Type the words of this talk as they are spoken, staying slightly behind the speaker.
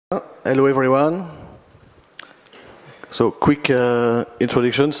Hello everyone. So quick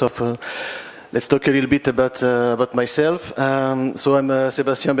introductions of. Let's talk a little bit about myself. So I'm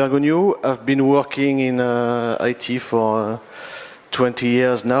Sebastien Bergougnoux. I've been working in IT for 20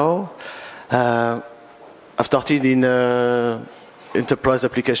 years now. I've started in enterprise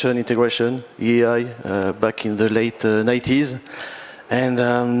application integration, EAI, back in the late 90s. And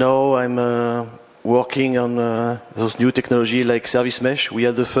now I'm working on those new technology like service mesh. We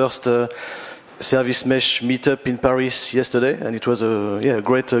had the first service mesh meetup in Paris yesterday, and it was a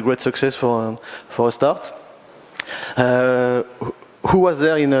great success for a start. Who was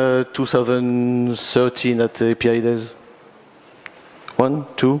there in 2013 at APIdays? 1,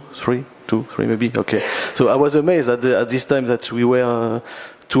 2, 3, 2, 3 maybe. Okay. So I was amazed at this time that we were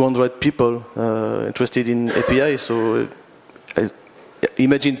 200 people interested in API. So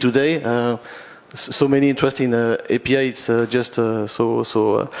imagine today. So many interest in API, it's just so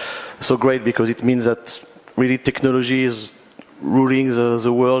great, because it means that really technology is ruling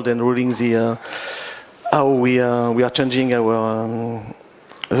the world and ruling the how we are changing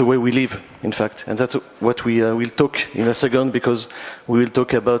the way we live, in fact. And that's what we will talk in a second, because we will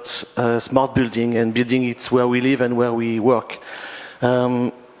talk about smart building, and building it's where we live and where we work.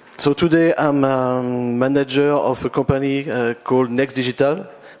 So today I'm manager of a company called NexDigital,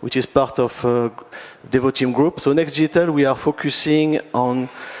 which is part of Devoteam group. So NexDigital, we are focusing on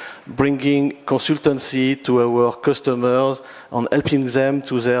bringing consultancy to our customers, on helping them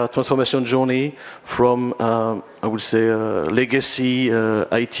to their transformation journey from, I would say, legacy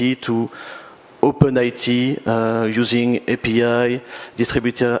IT to open IT using API,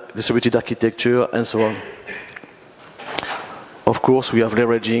 distributed architecture, and so on. Of course, we are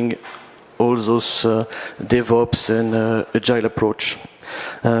leveraging all those DevOps and Agile approach.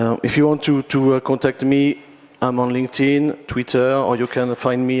 If you want to contact me, I'm on LinkedIn, Twitter, or you can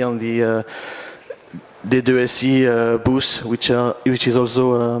find me on the D2SE booth, which is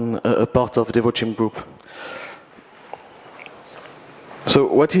also a part of Devoteam group. So,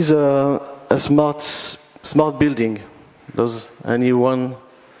 what is a smart building? Does anyone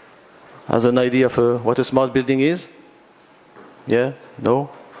has an idea of what a smart building is? Yeah? No?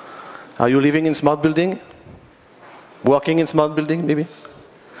 Are you living in smart building? Working in smart building, maybe?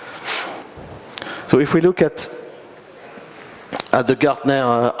 So if we look at the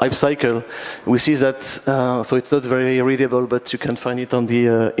Gartner hype cycle, we see that, so it's not very readable, but you can find it on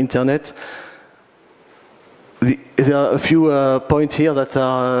the internet. There are a few points here that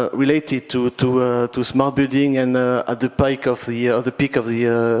are related to smart building and at the peak of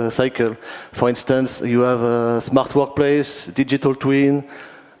the cycle. For instance, you have a smart workplace, digital twin,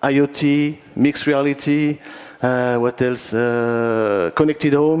 IoT, mixed reality. What else?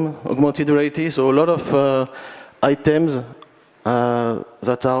 Connected home, augmented reality. So a lot of items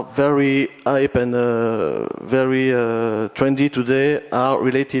that are very hype and very trendy today are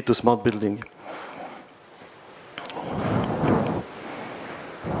related to smart building.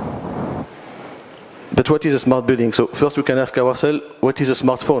 But what is a smart building? So first we can ask ourselves, what is a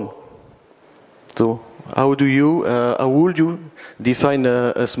smartphone? So how would you define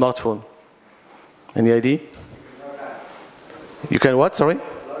a smartphone? Any idea? You can what? Sorry?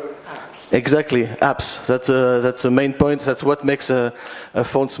 Apps. Exactly, apps. That's a main point. That's what makes a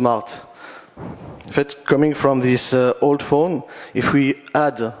phone smart. In fact, coming from this old phone, if we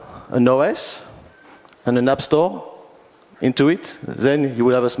add an OS and an app store into it, then you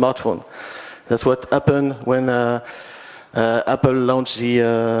will have a smartphone. That's what happened when Apple launched the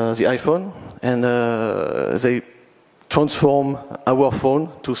iPhone, and they transformed our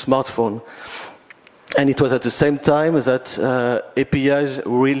phone to smartphone. And it was at the same time that APIs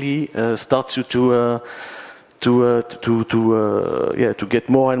really start to get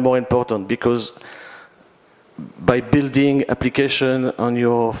more and more important, because by building application on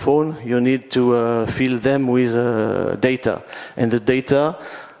your phone, you need to fill them with data, and the data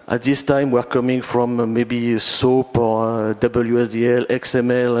at this time were coming from maybe SOAP or WSDL,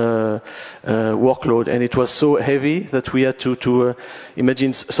 XML workload, and it was so heavy that we had to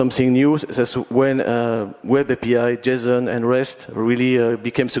imagine something new. That's when Web API, JSON, and REST really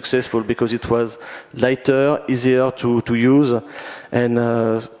became successful, because it was lighter, easier to use, and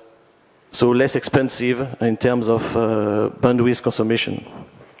so less expensive in terms of bandwidth consumption.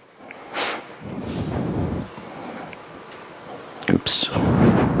 Oops.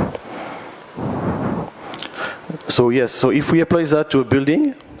 So yes, so if we apply that to a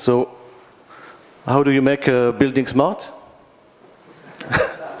building, so how do you make a building smart?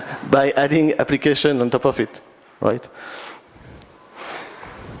 By adding application on top of it, right?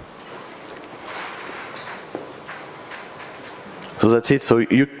 So that's it. So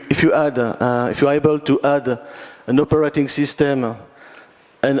if you are able to add an operating system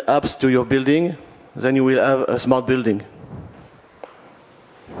and apps to your building, then you will have a smart building.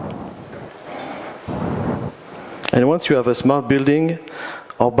 And once you have a smart building,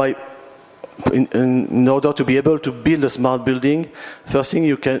 or in order to be able to build a smart building, first thing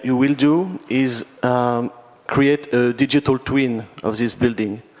you will do is create a digital twin of this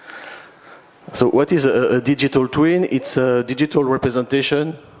building. So what is a digital twin? It's a digital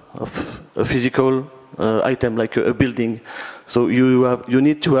representation of a physical item, like a building. So you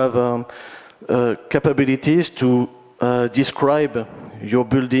need to have capabilities to describe your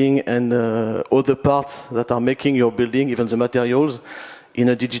building and all the parts that are making your building, even the materials, in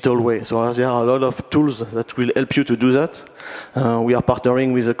a digital way. So there are a lot of tools that will help you to do that. We are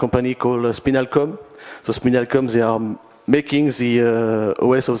partnering with a company called Spinalcom. So Spinalcom, they are making the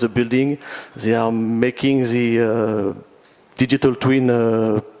OS of the building. They are making the digital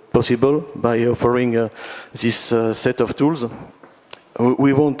twin possible by offering this set of tools.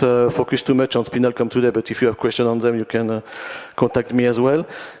 We won't focus too much on Spinalcom today, but if you have questions on them, you can contact me as well.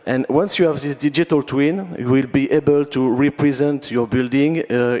 And once you have this digital twin, you will be able to represent your building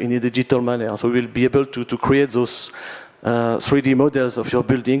in a digital manner. So you will be able to create those 3D models of your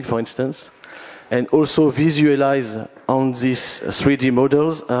building, for instance, and also visualize on these 3D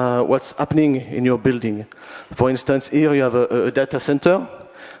models what's happening in your building. For instance, here you have a data center.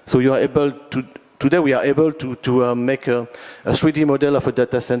 So you are able to, today we are able to make a 3D model of a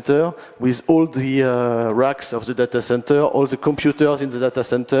data center with all the racks of the data center, all the computers in the data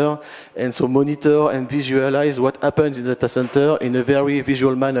center, and so monitor and visualize what happens in the data center in a very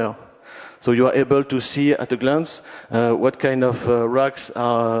visual manner. So you are able to see at a glance what kind of racks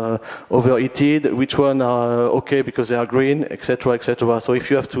are overheated, which one are okay because they are green, etc., etc. So if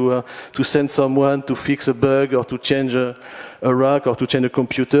you have to send someone to fix a bug or to change a rack or to change a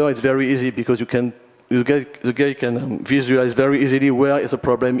computer, it's very easy because the guy can visualize very easily where the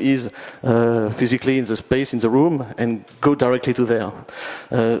problem is physically in the space, in the room, and go directly to there.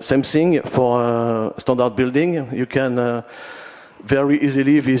 Same thing for a standard building. You can very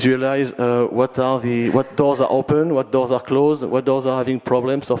easily visualize what doors are open, what doors are closed, what doors are having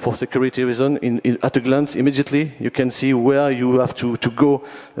problems, or for security reason. At a glance, immediately, you can see where you have to go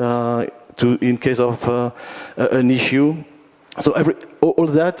in case of an issue. So all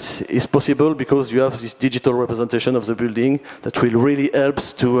that is possible because you have this digital representation of the building that will really help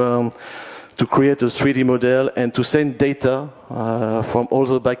to create a 3D model and to send data from all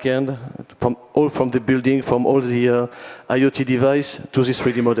the backend, from the building, from all the IoT device to this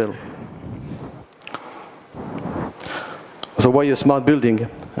 3D model. So why a smart building?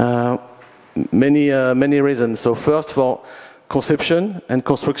 Many reasons. So first, for conception and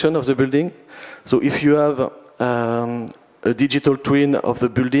construction of the building. So if you have a digital twin of the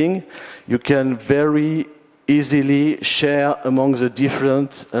building, you can very easily share among the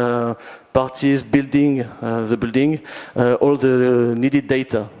different parties building the building all the needed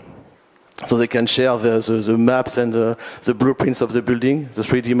data. So they can share the maps and the blueprints of the building, the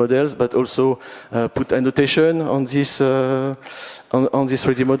 3D models, but also put annotation on this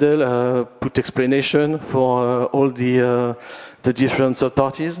 3D model, put explanation for all the different third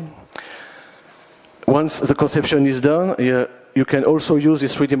parties. Once the conception is done, you can also use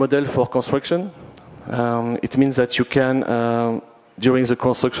this 3D model for construction. It means that you can, during the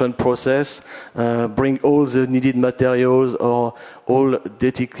construction process, bring all the needed materials or all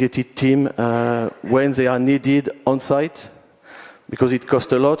dedicated team when they are needed on site, because it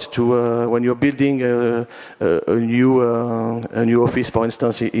costs a lot to when you're building a new office, for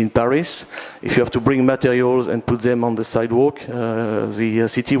instance, in Paris. If you have to bring materials and put them on the sidewalk, the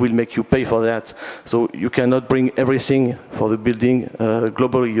city will make you pay for that. So you cannot bring everything for the building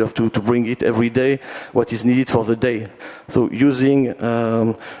globally. You have to bring it every day, what is needed for the day. So using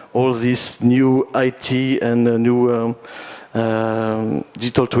all these new IT and new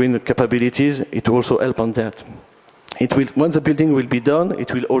digital twin capabilities, it will also help on that. Once the building will be done,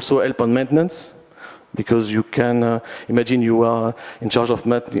 it will also help on maintenance, because you can imagine you are in charge of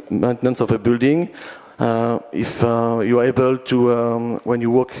maintenance of a building. If you are able to, when you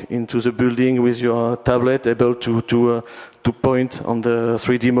walk into the building with your tablet, able to point on the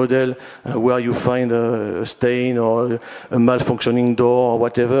 3D model where you find a stain or a malfunctioning door or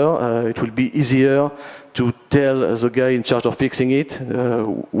whatever, it will be easier to tell the guy in charge of fixing it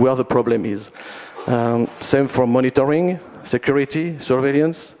where the problem is. Same for monitoring, security,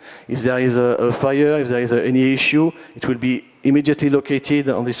 surveillance. If there is a fire, if there is any issue, it will be immediately located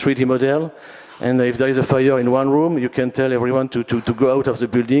on this 3D model. And if there is a fire in one room, you can tell everyone to go out of the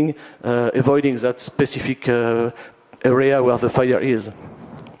building, avoiding that specific area where the fire is.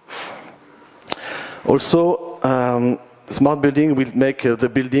 Also, smart building will make the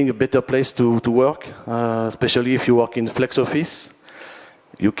building a better place to work, especially if you work in flex office.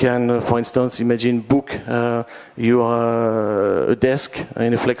 You can, for instance, imagine book your desk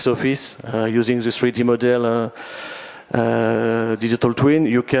in a flex office using the 3D model digital twin.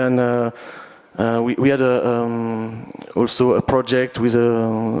 You can. We had also a project with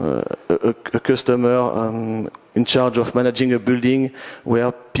a customer in charge of managing a building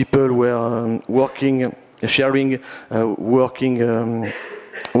where people were working, sharing working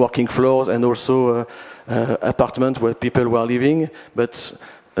floors and also apartments where people were living, but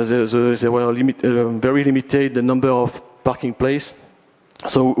there were very limited the number of parking places.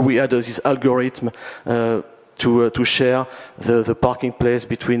 So we had this algorithm to share the parking place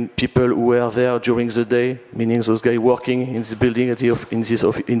between people who were there during the day, meaning those guys working in the building in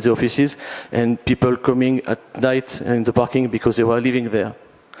the offices, and people coming at night in the parking because they were living there.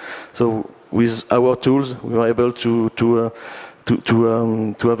 So with our tools, we were able to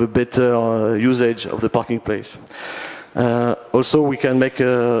have a better usage of the parking place. Also, we can make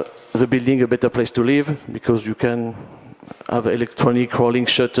the building a better place to live because you can have electronic rolling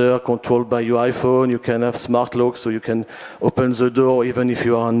shutter controlled by your iPhone. You can have smart locks, so you can open the door even if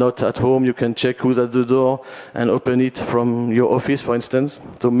you are not at home. You can check who's at the door and open it from your office, for instance.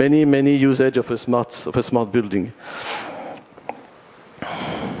 So many usage of a smart building.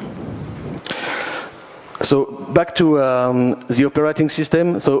 So back to the operating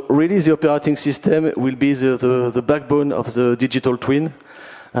system. So really, the operating system will be the backbone of the digital twin.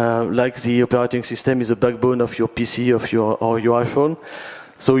 Like the operating system is the backbone of your PC or your iPhone.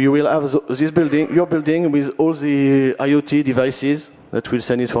 So you will have this building, your building, with all the IoT devices that will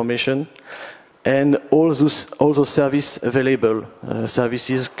send information, and all those services available.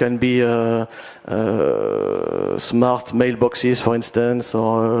 Services can be smart mailboxes, for instance,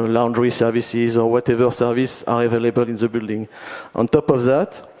 or laundry services, or whatever service are available in the building. On top of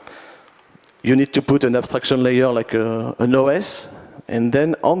that, you need to put an abstraction layer like an OS. And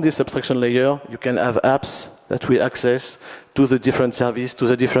then on this abstraction layer, you can have apps that will access to the different services, to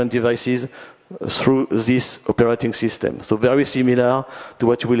the different devices through this operating system. So very similar to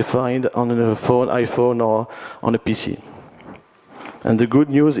what you will find on a phone, iPhone, or on a PC. And the good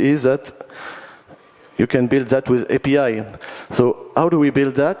news is that you can build that with API. So how do we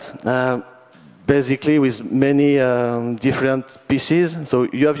build that? Basically with many different pieces. So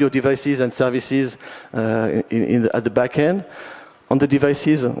you have your devices and services at the back end. On the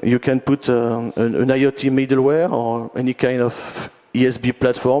devices, you can put an IoT middleware or any kind of ESB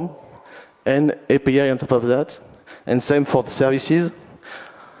platform and API on top of that. And same for the services.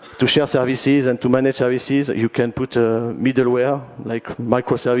 To share services and to manage services, you can put a middleware like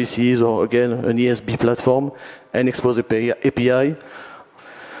microservices or again an ESB platform and expose API.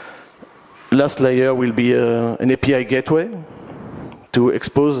 Last layer will be an API gateway to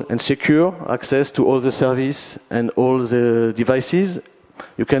expose and secure access to all the service and all the devices.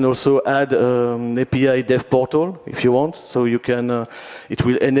 You can also add an API dev portal if you want. So you can, it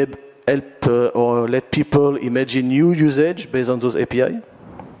will help or let people imagine new usage based on those API.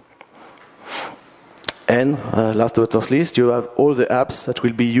 And last but not least, you have all the apps that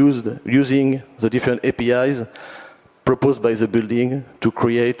will be used using the different APIs proposed by the building to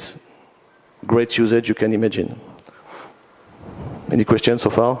create great usage you can imagine. Any questions so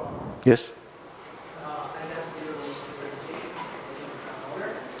far? Yes?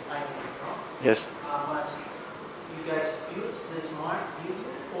 Yes. But you guys build the smart building,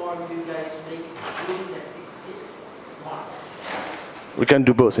 or you guys make a building that exists smart? We can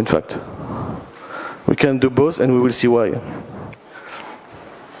do both, in fact. We can do both, and we will see why.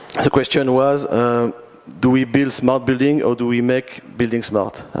 The question was, do we build smart building, or do we make building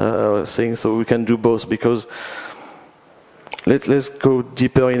smart? Saying so we can do both, because let's go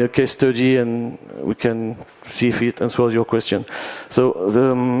deeper in a case study and we can see if it answers your question. So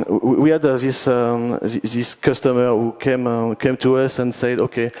we had this customer who came to us and said,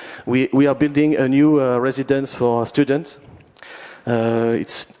 okay, we are building a new residence for students.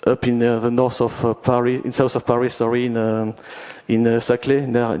 It's up in the north of Paris, in south of Paris, sorry, in Saclay,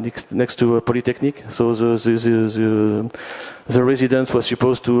 next to Polytechnic. So the residence was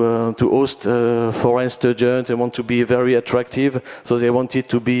supposed to host foreign students. They want to be very attractive, so they wanted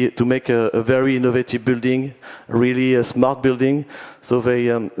to make a very innovative building, really a smart building. So they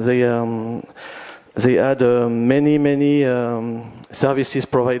had many services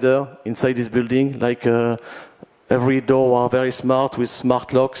provider inside this building, like every door are very smart with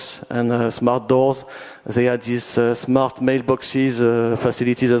smart locks and smart doors. They had these smart mailboxes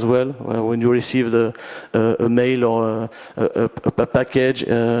facilities as well. When you receive a mail or a package,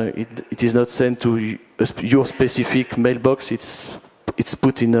 it is not sent to your specific mailbox. It's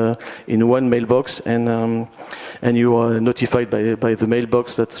put in one mailbox, and you are notified by the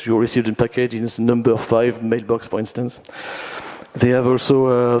mailbox that you received a package in number 5 mailbox, for instance. They have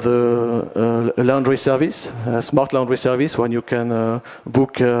also the laundry service, smart laundry service, when you can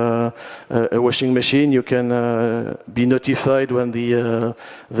book a washing machine. You can be notified when the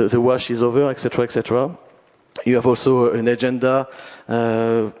wash is over, etc., etc. You have also an agenda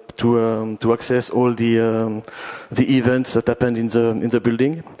to access all the events that happened in the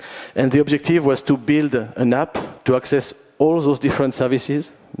building. And the objective was to build an app to access all those different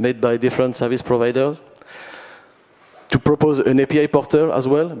services made by different service providers. To propose an API portal as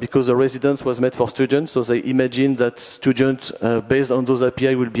well, because the residence was made for students, so they imagined that students, based on those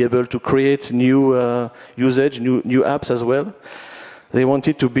API, will be able to create new usage, new apps as well. They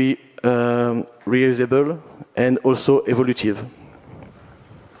wanted to be reusable and also evolutive.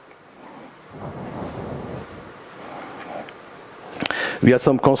 We had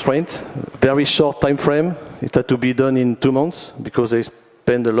some constraints, very short time frame. It had to be done in 2 months because they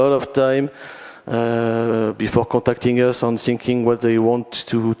spend a lot of time before contacting us on thinking what they want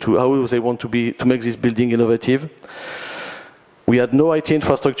how they want to make this building innovative. We had no IT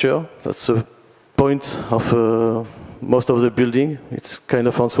infrastructure. That's the point of most of the building. It's kind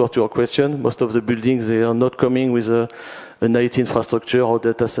of answer to your question. Most of the buildings, they are not coming with an IT infrastructure or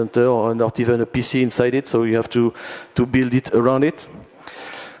data center or not even a PC inside it, so you have to build it around it.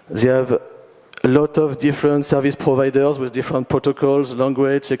 They have a lot of different service providers with different protocols,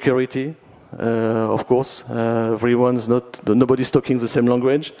 language, security. Of course, nobody's talking the same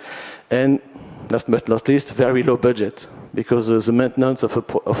language, and last but not least, very low budget, because the maintenance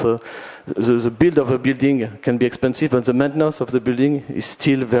the build of a building can be expensive, but the maintenance of the building is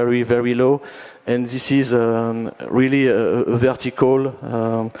still very, very low, and this is really a vertical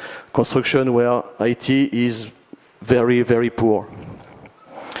construction where IT is very, very poor.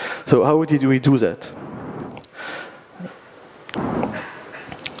 So how did we do that?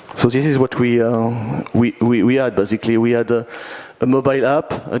 So this is what we had, basically. We had a mobile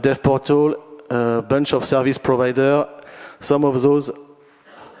app, a dev portal, a bunch of service providers. Some of those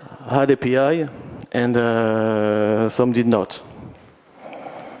had API, and some did not.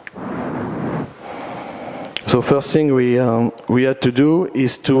 So first thing we had to do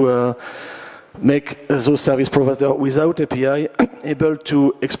is to make those service providers without API able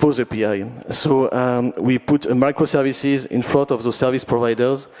to expose API. So we put microservices in front of those service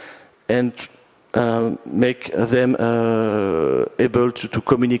providers and make them able to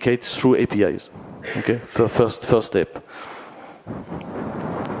communicate through APIs. Okay, first step.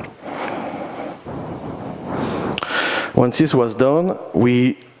 Once this was done,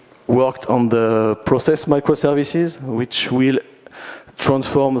 we worked on the process microservices, which will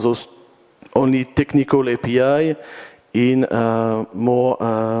transform those only technical API in more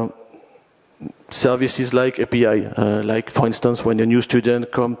services like API. Like, for instance, when a new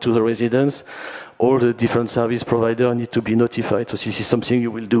student comes to the residence, all the different service providers need to be notified. So this is something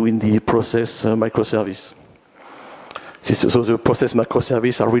you will do in the process microservice. So the process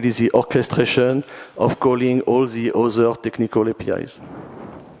microservice are really the orchestration of calling all the other technical APIs.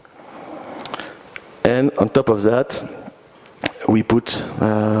 And on top of that, we put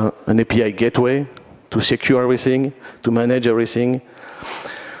an API gateway to secure everything, to manage everything.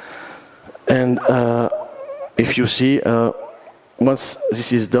 And if you see, once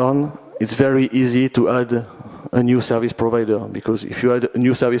this is done, it's very easy to add a new service provider. Because if you add a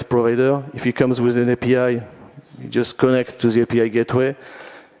new service provider, if he comes with an API, you just connect to the API gateway.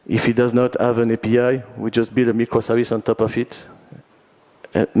 If he does not have an API, we just build a microservice on top of it,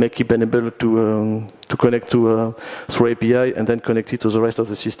 and make it able to connect through API and then connect it to the rest of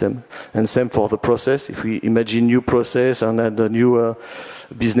the system. And same for the process. If we imagine new process and add new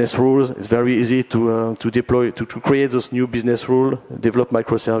business rules, it's very easy to deploy, to create those new business rules, develop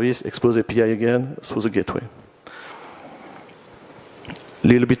microservice, expose API again through the gateway. A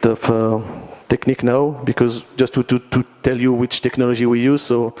little bit of technique now, because just to tell you which technology we use.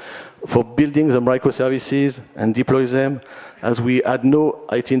 So for building the microservices and deploy them, as we had no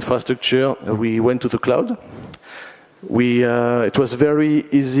IT infrastructure, we went to the cloud. It was very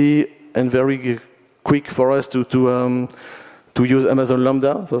easy and very quick for us to use Amazon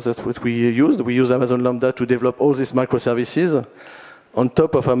Lambda. So that's what we used. We used Amazon Lambda to develop all these microservices. On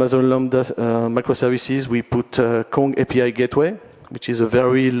top of Amazon Lambda microservices, we put Kong API Gateway, which is a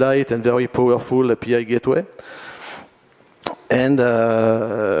very light and very powerful API gateway. And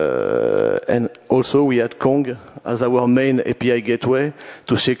also we had Kong as our main API gateway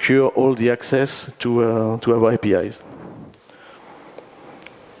to secure all the access to our APIs.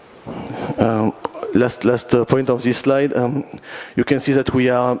 Last point of this slide, you can see that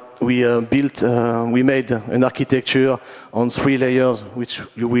we made an architecture on 3 layers, which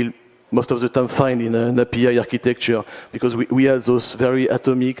you will most of the time find in an API architecture, because we had those very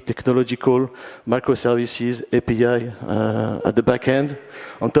atomic technological microservices API at the back end.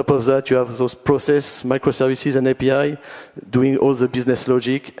 On top of that, you have those process microservices and API doing all the business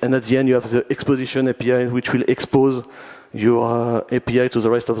logic, and at the end you have the exposition API, which will expose your API to the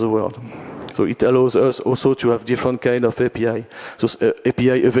rest of the world. So it allows us also to have different kind of API. So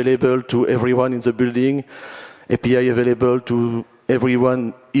API available to everyone in the building, API available to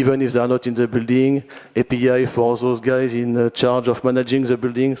everyone even if they are not in the building, API for those guys in charge of managing the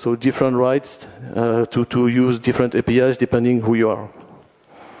building, so different rights to use different APIs depending who you are.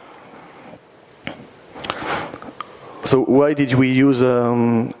 So why did we use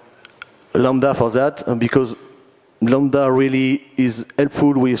Lambda for that? Because Lambda really is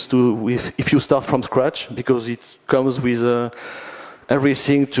helpful if you start from scratch, because it comes with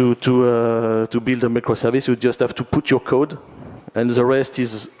everything to build a microservice. You just have to put your code, and the rest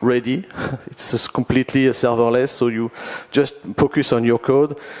is ready. It's just completely serverless, so you just focus on your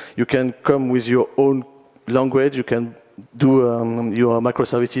code. You can come with your own language. You can do your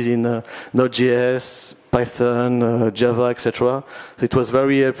microservices in Node.js, Python, Java, etc. So it was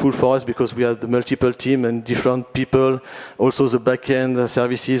very helpful for us because we had the multiple team and different people. Also the backend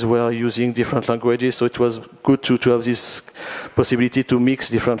services were using different languages, so it was good to have this possibility to mix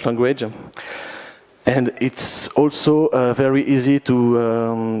different language. And it's also very easy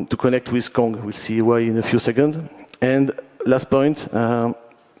to connect with Kong. We'll see why in a few seconds. And last point,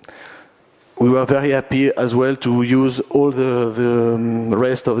 we were very happy as well to use all the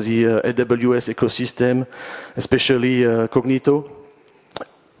rest of the AWS ecosystem, especially Cognito,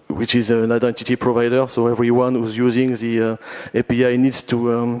 which is an identity provider. So everyone who's using the API needs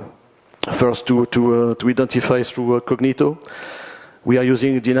to first to identify through Cognito. We are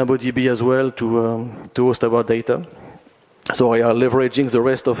using DynamoDB as well to host our data. So we are leveraging the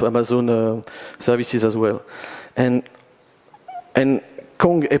rest of Amazon services as well. And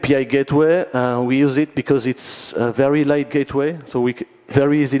Kong API Gateway, we use it because it's a very light gateway, so we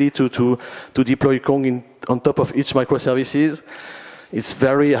very easily to deploy Kong on top of each microservices. It's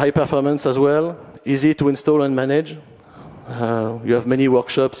very high performance as well, easy to install and manage. You have many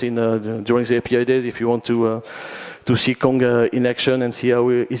workshops during the API days if you want to see Kong in action and see how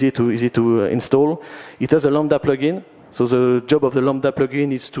easy to install. It has a Lambda plugin. So the job of the Lambda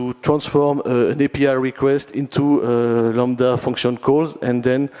plugin is to transform an API request into Lambda function calls and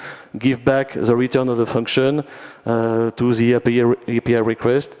then give back the return of the function to the API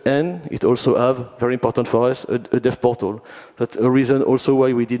request. And it also have, very important for us, a dev portal. That's a reason also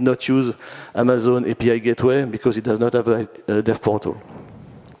why we did not use Amazon API Gateway, because it does not have a dev portal.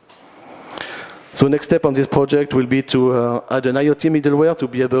 So next step on this project will be to add an IoT middleware to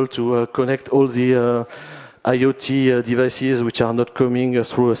be able to connect all the IoT devices which are not coming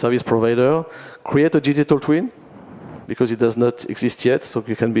through a service provider, create a digital twin, because it does not exist yet, so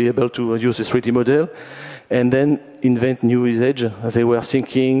you can be able to use the 3D model, and then invent new usage. They were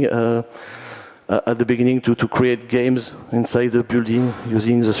thinking at the beginning to create games inside the building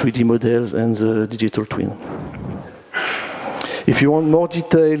using the 3D models and the digital twin. If you want more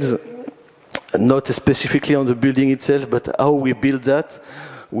details, not specifically on the building itself, but how we build that,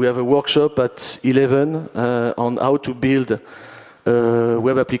 we have a workshop at 11 on how to build a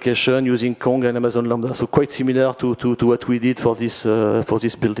web application using Kong and Amazon Lambda. So quite similar to what we did for this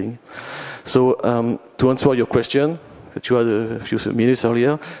building. So to answer your question that you had a few minutes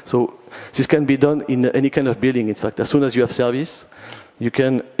earlier, so this can be done in any kind of building. In fact, as soon as you have service, you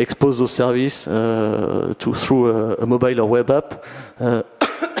can expose those service through a mobile or web app.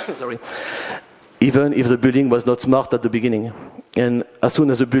 Sorry. Even if the building was not smart at the beginning. And as soon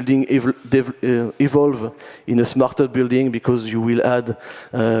as the building evolve in a smarter building, because you will add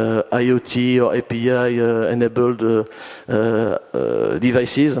IoT or API-enabled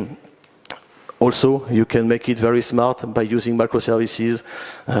devices, also you can make it very smart by using microservices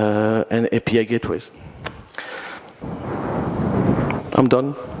and API gateways. I'm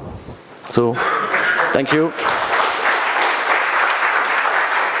done. So, thank you.